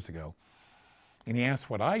 23 years ago, and he asked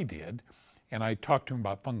what I did, and I talked to him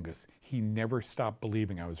about fungus. He never stopped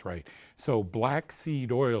believing I was right. So black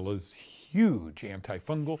seed oil is huge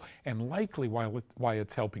antifungal and likely why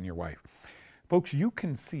it's helping your wife. Folks, you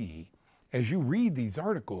can see as you read these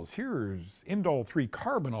articles, here's indole-3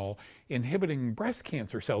 carbinol inhibiting breast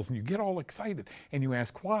cancer cells, and you get all excited and you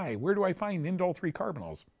ask why? Where do I find indole-3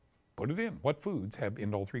 carbinols? Put it in. What foods have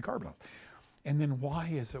indole-3 carbinols? And then why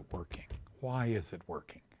is it working? Why is it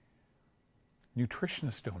working?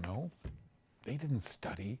 Nutritionists don't know. They didn't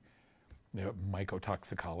study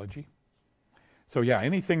mycotoxicology. So yeah,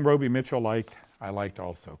 anything Roby Mitchell liked, I liked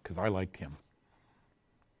also, because I liked him.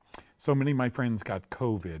 So many of my friends got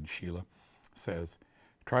COVID, Sheila says.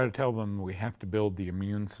 Try to tell them we have to build the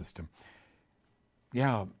immune system.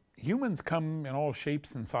 Yeah, humans come in all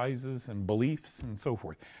shapes and sizes and beliefs and so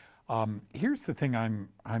forth. Here's the thing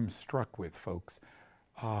I'm struck with, folks.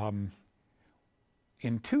 In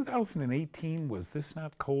 2018, was this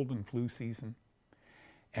not cold and flu season?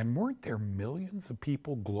 And weren't there millions of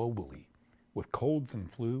people globally with colds and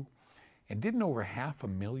flu? And didn't over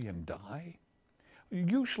 500,000 die?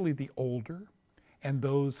 Usually the older and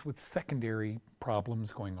those with secondary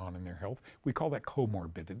problems going on in their health. We call that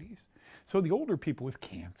comorbidities. So the older people with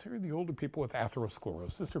cancer, the older people with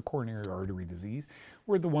atherosclerosis or coronary artery disease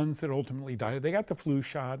were the ones that ultimately died. They got the flu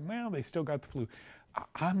shot. Well, they still got the flu.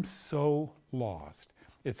 I'm so lost.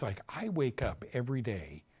 It's like I wake up every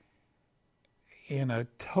day in a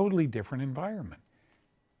totally different environment.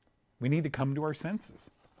 We need to come to our senses,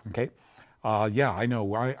 okay? Yeah, I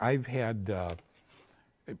know. I've had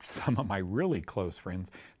some of my really close friends.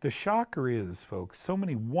 The shocker is, folks, so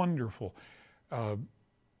many wonderful,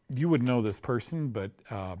 you would know this person, but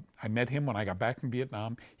I met him when I got back from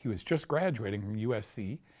Vietnam. He was just graduating from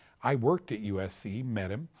USC. I worked at USC, met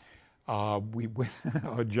him. We went,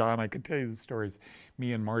 oh, John, I could tell you the stories,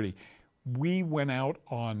 me and Marty. We went out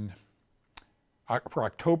on, for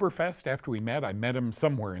Oktoberfest after we met. I met him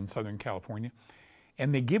somewhere in Southern California.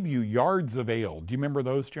 And they give you yards of ale. Do you remember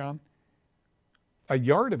those, John? A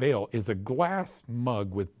yard of ale is a glass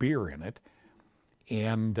mug with beer in it,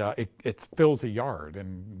 and it fills a yard.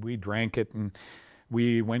 And we drank it, and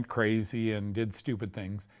we went crazy and did stupid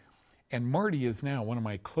things. And Marty is now one of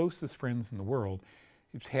my closest friends in the world.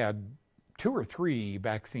 He's had 2 or 3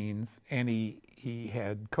 vaccines, and he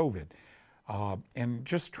had COVID. And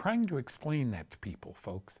just trying to explain that to people,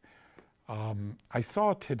 folks. I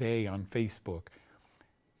saw today on Facebook,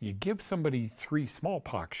 you give somebody 3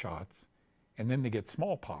 smallpox shots, and then they get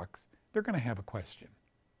smallpox, they're going to have a question.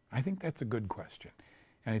 I think that's a good question.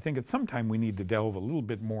 And I think at some time we need to delve a little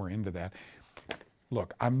bit more into that.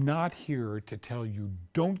 Look, I'm not here to tell you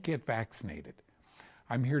don't get vaccinated.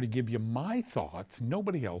 I'm here to give you my thoughts,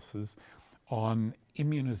 nobody else's, on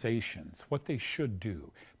immunizations, what they should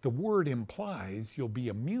do. The word implies you'll be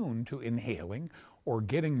immune to inhaling or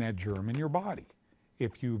getting that germ in your body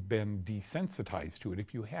if you've been desensitized to it,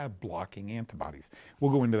 if you have blocking antibodies.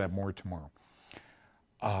 We'll go into that more tomorrow.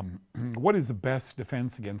 What is the best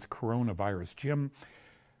defense against coronavirus? Jim,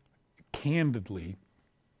 candidly,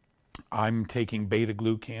 I'm taking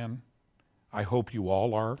beta-glucan. I hope you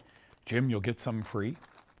all are. Jim, you'll get some free.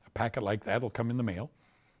 A packet like that will come in the mail.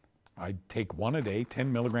 I take 1 a day,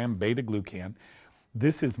 10 milligram beta-glucan.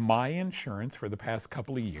 This is my insurance for the past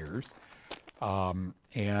couple of years.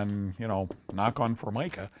 And, you know, knock on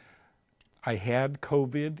Formica, I had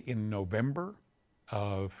COVID in November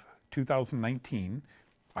of 2019.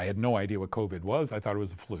 I had no idea what COVID was. I thought it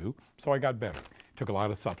was a flu, so I got better. Took a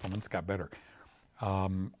lot of supplements, got better.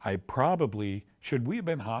 I probably, should we have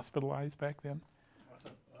been hospitalized back then?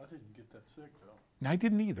 I didn't get that sick, though. No, I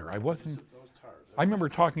didn't either. I wasn't. I was tired. I remember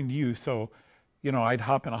talking to you, so, you know, I'd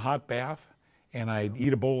hop in a hot bath, and I'd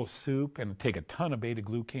eat a bowl of soup and take a ton of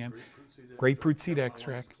beta-glucan. Grapefruit seed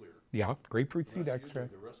extract. Yeah, grapefruit seed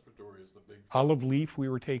extract. The respiratory is the big Olive leaf we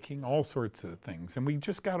were taking, all sorts of things. And we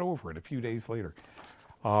just got over it a few days later.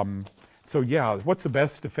 So yeah, what's the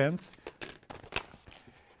best defense?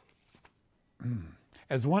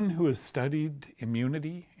 As one who has studied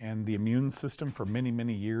immunity and the immune system for many,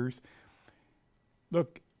 many years,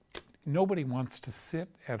 look, nobody wants to sit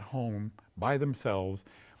at home by themselves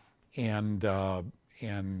and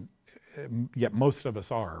yet most of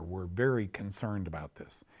us are. We're very concerned about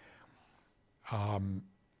this.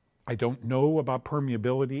 I don't know about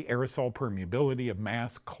permeability, aerosol permeability of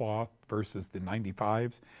mask cloth versus the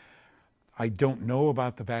 95s. I don't know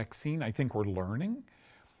about the vaccine. I think we're learning.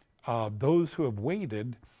 Those who have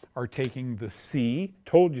waited are taking the C,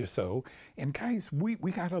 told you so. And guys, we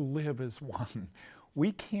got to live as one.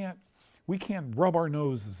 We can't rub our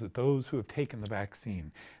noses at those who have taken the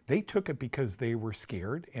vaccine. They took it because they were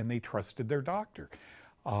scared and they trusted their doctor.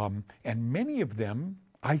 And many of them,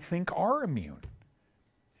 I think, are immune.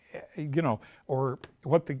 You know, or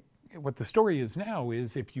what the story is now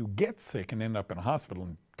is if you get sick and end up in a hospital,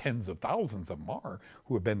 and tens of thousands of them are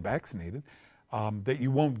who have been vaccinated, that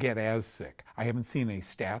you won't get as sick. I haven't seen any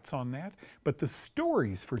stats on that, but the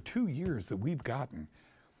stories for 2 years that we've gotten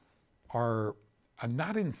are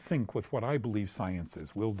not in sync with what I believe science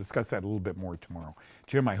is. We'll discuss that a little bit more tomorrow.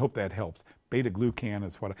 Jim, I hope that helps. Beta-glucan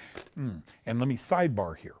is what and let me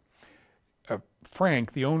sidebar here.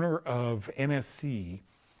 Frank, the owner of NSC,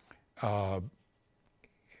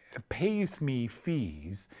 pays me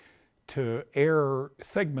fees to air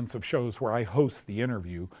segments of shows where I host the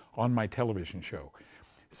interview on my television show.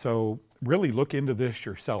 So really look into this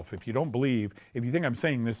yourself. If you don't believe, if you think I'm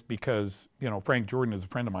saying this because, you know, Frank Jordan is a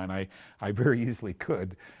friend of mine, I very easily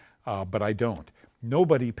could, but I don't.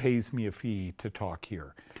 Nobody pays me a fee to talk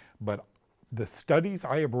here. But the studies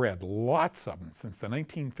I have read, lots of them since the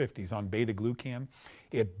 1950s on beta-glucan,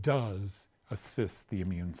 it does assist the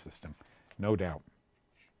immune system, no doubt.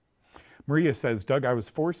 Maria says, Doug, I was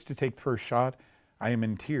forced to take the first shot. I am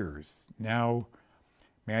in tears. Now,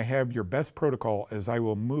 may I have your best protocol as I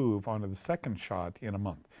will move on to the second shot in a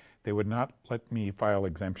month. They would not let me file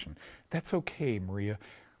exemption. That's okay, Maria.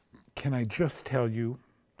 Can I just tell you,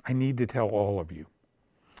 I need to tell all of you.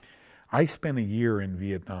 I spent a year in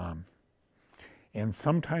Vietnam, and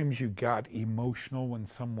sometimes you got emotional when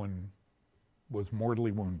someone was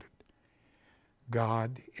mortally wounded.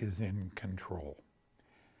 God is in control,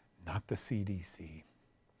 not the CDC,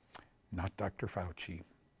 not Dr. Fauci.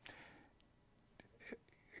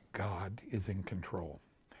 God is in control.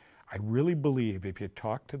 I really believe if you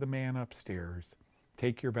talk to the man upstairs,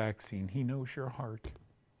 take your vaccine, he knows your heart,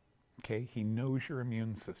 okay? He knows your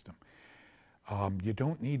immune system. You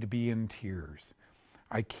don't need to be in tears.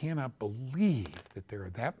 I cannot believe that there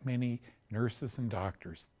are that many nurses and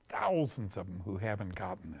doctors, thousands of them, who haven't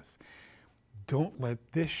gotten this. Don't let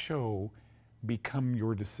this show become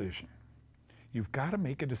your decision. You've got to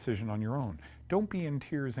make a decision on your own. Don't be in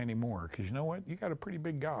tears anymore, because you know what? You got a pretty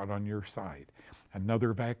big God on your side.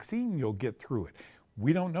 Another vaccine, you'll get through it.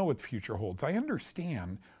 We don't know what the future holds. I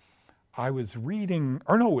understand. I was reading,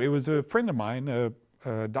 or no, it was a friend of mine,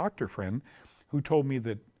 a doctor friend, who told me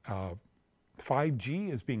that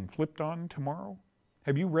 5G is being flipped on tomorrow.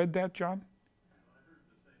 Have you read that, John?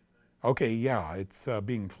 Okay, yeah, it's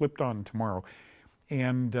being flipped on tomorrow.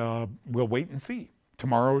 And we'll wait and see.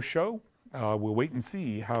 Tomorrow's show, we'll wait and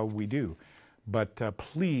see how we do. But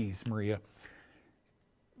please, Maria,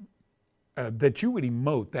 that you would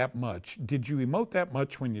emote that much. Did you emote that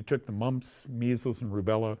much when you took the mumps, measles, and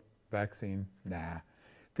rubella vaccine? Nah.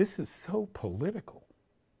 This is so political.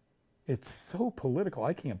 It's so political.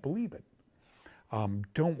 I can't believe it.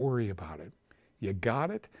 Don't worry about it. You got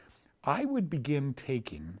it. I would begin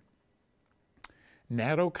taking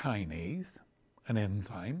nattokinase, an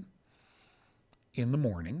enzyme, in the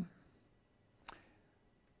morning,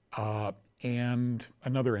 and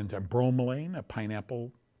another enzyme, bromelain, a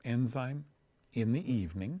pineapple enzyme, in the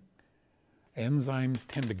evening. Enzymes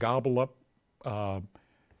tend to gobble up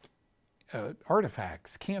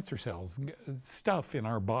artifacts, cancer cells, stuff in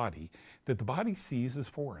our body that the body sees as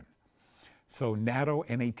foreign. So natto,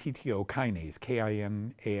 N-A-T-T-O, kinase,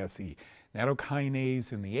 K-I-N-A-S-E.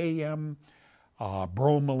 Nattokinase in the AM,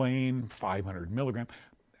 bromelain, 500 milligram.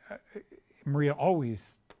 Maria,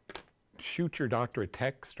 always shoot your doctor a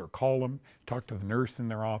text or call them, talk to the nurse in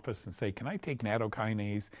their office and say, can I take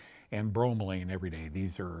nattokinase and bromelain every day?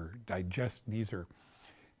 These are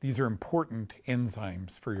important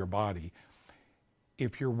enzymes for your body.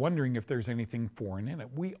 If you're wondering if there's anything foreign in it,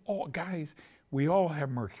 we all have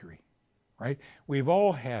mercury, right? We've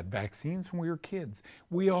all had vaccines when we were kids.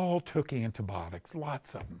 We all took antibiotics,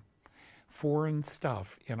 lots of them. Foreign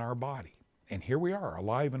stuff in our body. And here we are,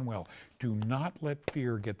 alive and well. Do not let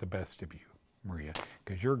fear get the best of you, Maria,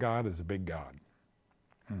 because your God is a big God.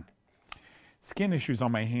 Skin issues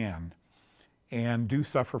on my hand and do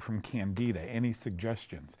suffer from candida. Any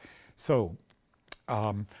suggestions? So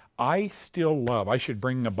I still love, I should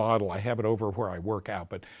bring a bottle, I have it over where I work out,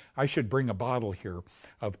 but I should bring a bottle here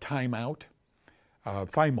of Thyme Out,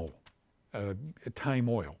 Thymol, thyme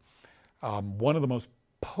oil. One of the most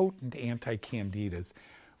potent anti-candidas.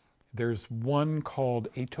 There's one called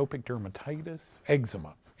atopic dermatitis,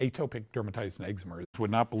 eczema. Atopic dermatitis and eczema.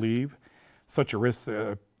 Would not believe such a risk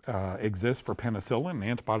exists for penicillin,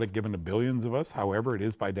 an antibiotic given to billions of us. However, it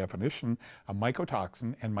is by definition a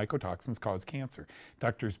mycotoxin, and mycotoxins cause cancer.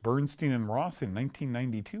 Doctors Bernstein and Ross in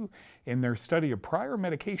 1992, in their study of prior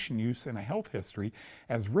medication use and a health history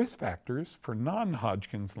as risk factors for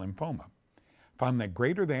non-Hodgkin's lymphoma, found that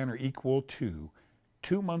greater than or equal to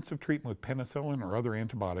 2 months of treatment with penicillin or other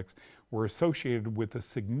antibiotics were associated with a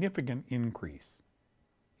significant increase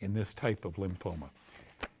in this type of lymphoma.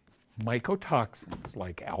 Mycotoxins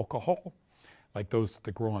like alcohol, like those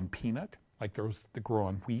that grow on peanut, like those that grow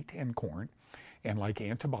on wheat and corn, and like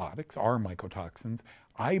antibiotics are mycotoxins,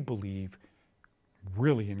 I believe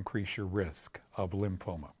really increase your risk of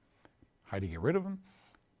lymphoma. How do you get rid of them?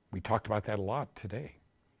 We talked about that a lot today.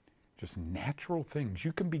 Just natural things.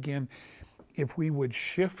 You can begin, if we would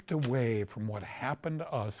shift away from what happened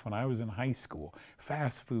to us when I was in high school,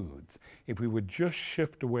 fast foods, if we would just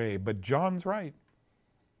shift away, but John's right,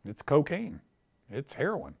 it's cocaine, it's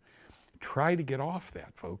heroin. Try to get off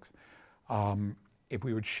that, folks. If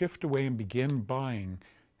we would shift away and begin buying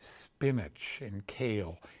spinach and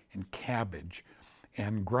kale and cabbage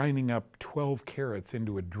and grinding up 12 carrots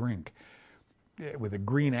into a drink with a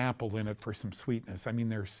green apple in it for some sweetness. I mean,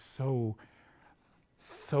 there's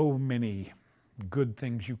so many good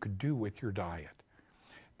things you could do with your diet.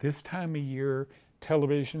 This time of year,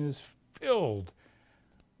 television is filled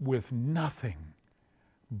with nothing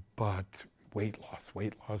but weight loss,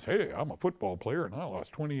 weight loss. Hey, I'm a football player and I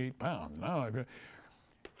lost 28 pounds. Now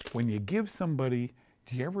when you give somebody,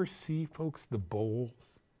 do you ever see, folks, the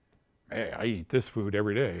bowls? Hey, I eat this food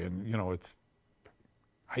every day, and you know,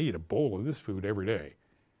 I eat a bowl of this food every day.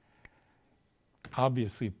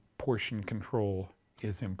 Obviously, portion control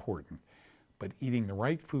is important, but eating the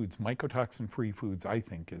right foods, mycotoxin-free foods, I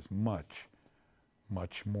think is much,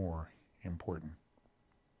 much more important.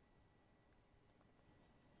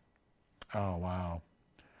 Oh, wow.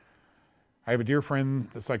 I have a dear friend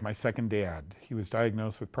that's like my second dad. He was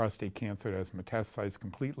diagnosed with prostate cancer that has metastasized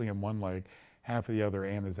completely in one leg, half of the other,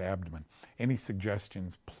 and his abdomen. Any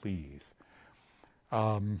suggestions, please?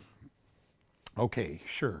 Okay,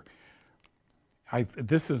 sure.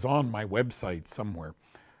 This is on my website somewhere.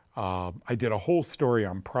 I did a whole story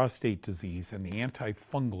on prostate disease and the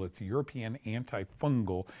antifungal. It's a European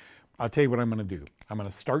antifungal. I'll tell you what I'm going to do. I'm going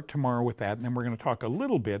to start tomorrow with that, and then we're going to talk a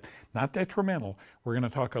little bit, not detrimental, we're going to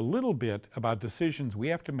talk a little bit about decisions we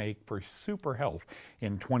have to make for super health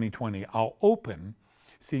in 2020. I'll open,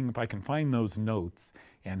 seeing if I can find those notes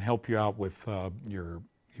and help you out with your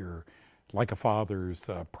like a father's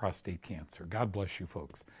prostate cancer. God bless you,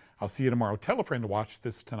 folks. I'll see you tomorrow. Tell a friend to watch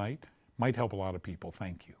this tonight. Might help a lot of people.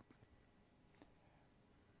 Thank you.